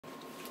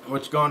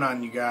What's going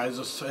on, you guys?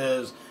 This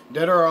is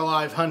Dead or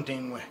Alive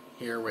Hunting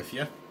here with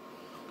you.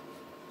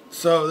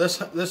 So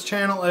this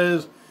channel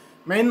is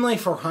mainly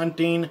for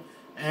hunting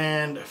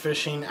and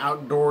fishing,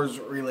 outdoors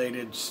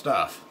related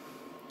stuff.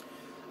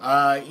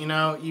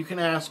 You can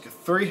ask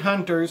 3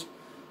 hunters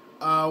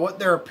what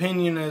their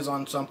opinion is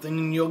on something,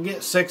 and you'll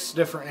get 6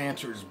 different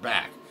answers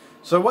back.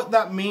 So what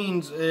that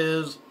means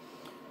is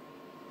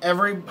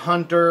every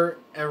hunter,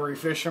 every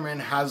fisherman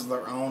has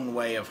their own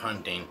way of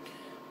hunting.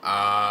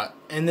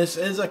 And this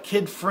is a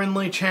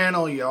kid-friendly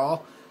channel,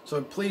 y'all.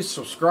 So please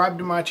subscribe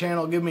to my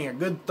channel, give me a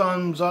good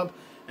thumbs up,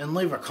 and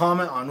leave a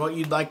comment on what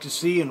you'd like to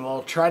see, and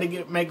we'll try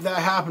to make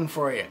that happen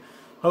for you.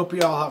 Hope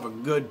you all have a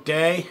good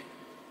day.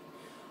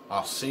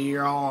 I'll see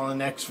you all on the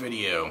next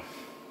video.